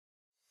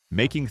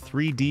Making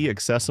 3D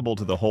accessible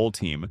to the whole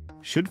team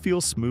should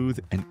feel smooth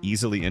and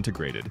easily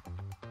integrated.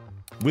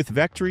 With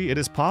Vectary, it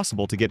is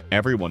possible to get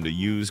everyone to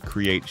use,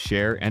 create,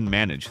 share, and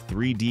manage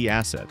 3D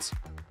assets,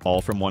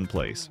 all from one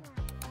place.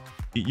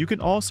 You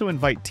can also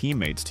invite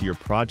teammates to your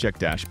project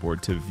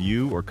dashboard to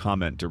view or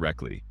comment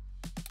directly.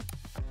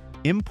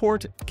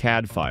 Import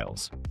CAD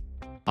files.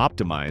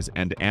 Optimize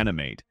and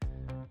animate.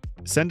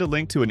 Send a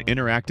link to an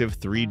interactive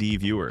 3D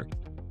viewer.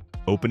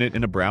 Open it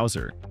in a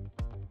browser.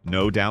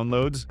 No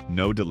downloads,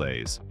 no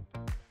delays.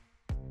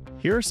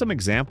 Here are some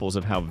examples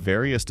of how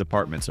various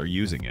departments are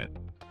using it.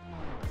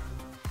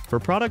 For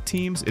product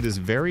teams, it is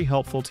very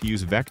helpful to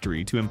use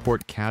Vectary to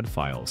import CAD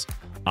files,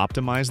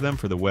 optimize them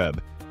for the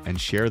web, and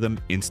share them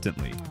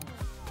instantly.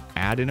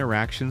 Add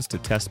interactions to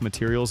test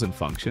materials and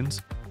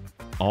functions,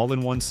 all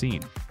in one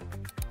scene.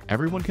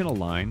 Everyone can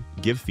align,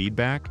 give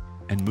feedback,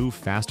 and move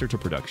faster to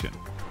production.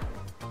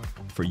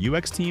 For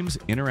UX teams,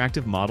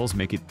 interactive models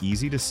make it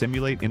easy to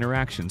simulate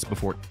interactions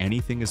before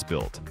anything is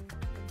built.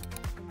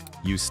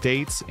 Use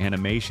states,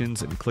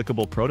 animations, and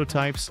clickable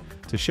prototypes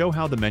to show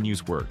how the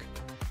menus work.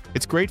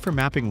 It's great for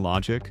mapping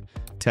logic,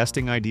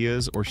 testing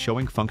ideas, or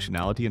showing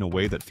functionality in a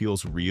way that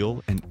feels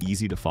real and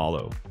easy to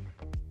follow.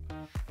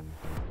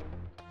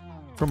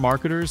 For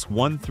marketers,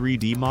 one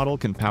 3D model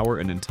can power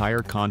an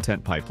entire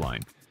content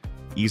pipeline.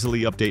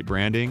 Easily update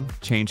branding,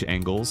 change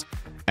angles,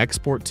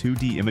 export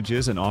 2D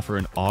images, and offer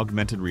an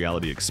augmented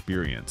reality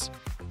experience.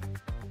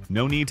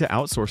 No need to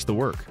outsource the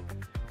work.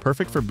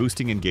 Perfect for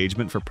boosting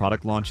engagement for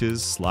product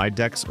launches, slide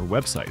decks, or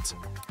websites.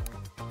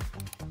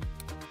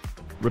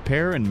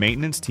 Repair and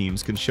maintenance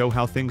teams can show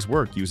how things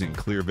work using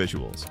clear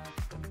visuals.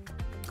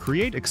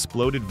 Create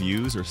exploded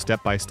views or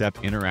step-by-step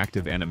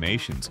interactive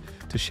animations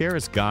to share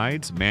as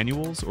guides,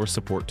 manuals, or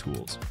support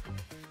tools.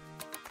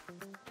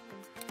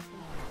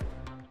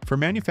 For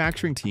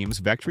manufacturing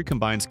teams, Vectary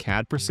combines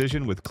CAD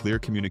precision with clear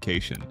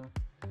communication.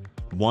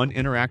 One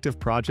interactive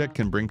project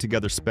can bring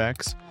together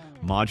specs,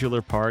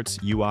 modular parts,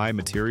 UI,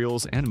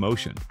 materials, and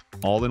motion,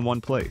 all in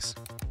one place.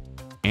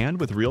 And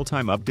with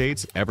real-time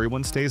updates,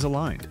 everyone stays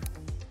aligned.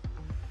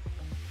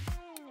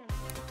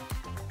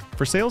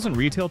 For sales and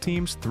retail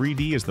teams,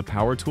 3D is the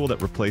power tool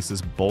that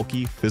replaces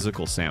bulky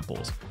physical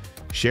samples.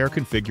 Share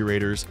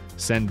configurators,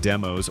 send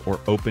demos, or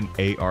open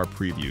AR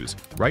previews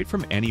right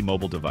from any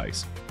mobile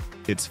device.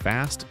 It's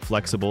fast,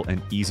 flexible,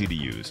 and easy to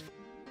use.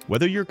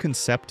 Whether you're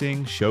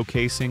concepting,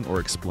 showcasing, or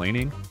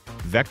explaining,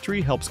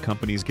 Vectary helps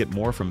companies get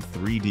more from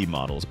 3D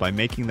models by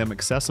making them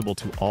accessible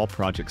to all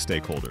project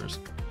stakeholders.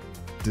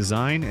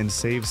 Design and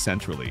save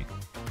centrally.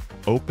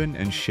 Open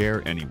and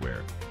share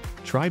anywhere.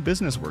 Try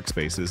business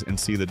workspaces and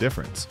see the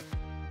difference.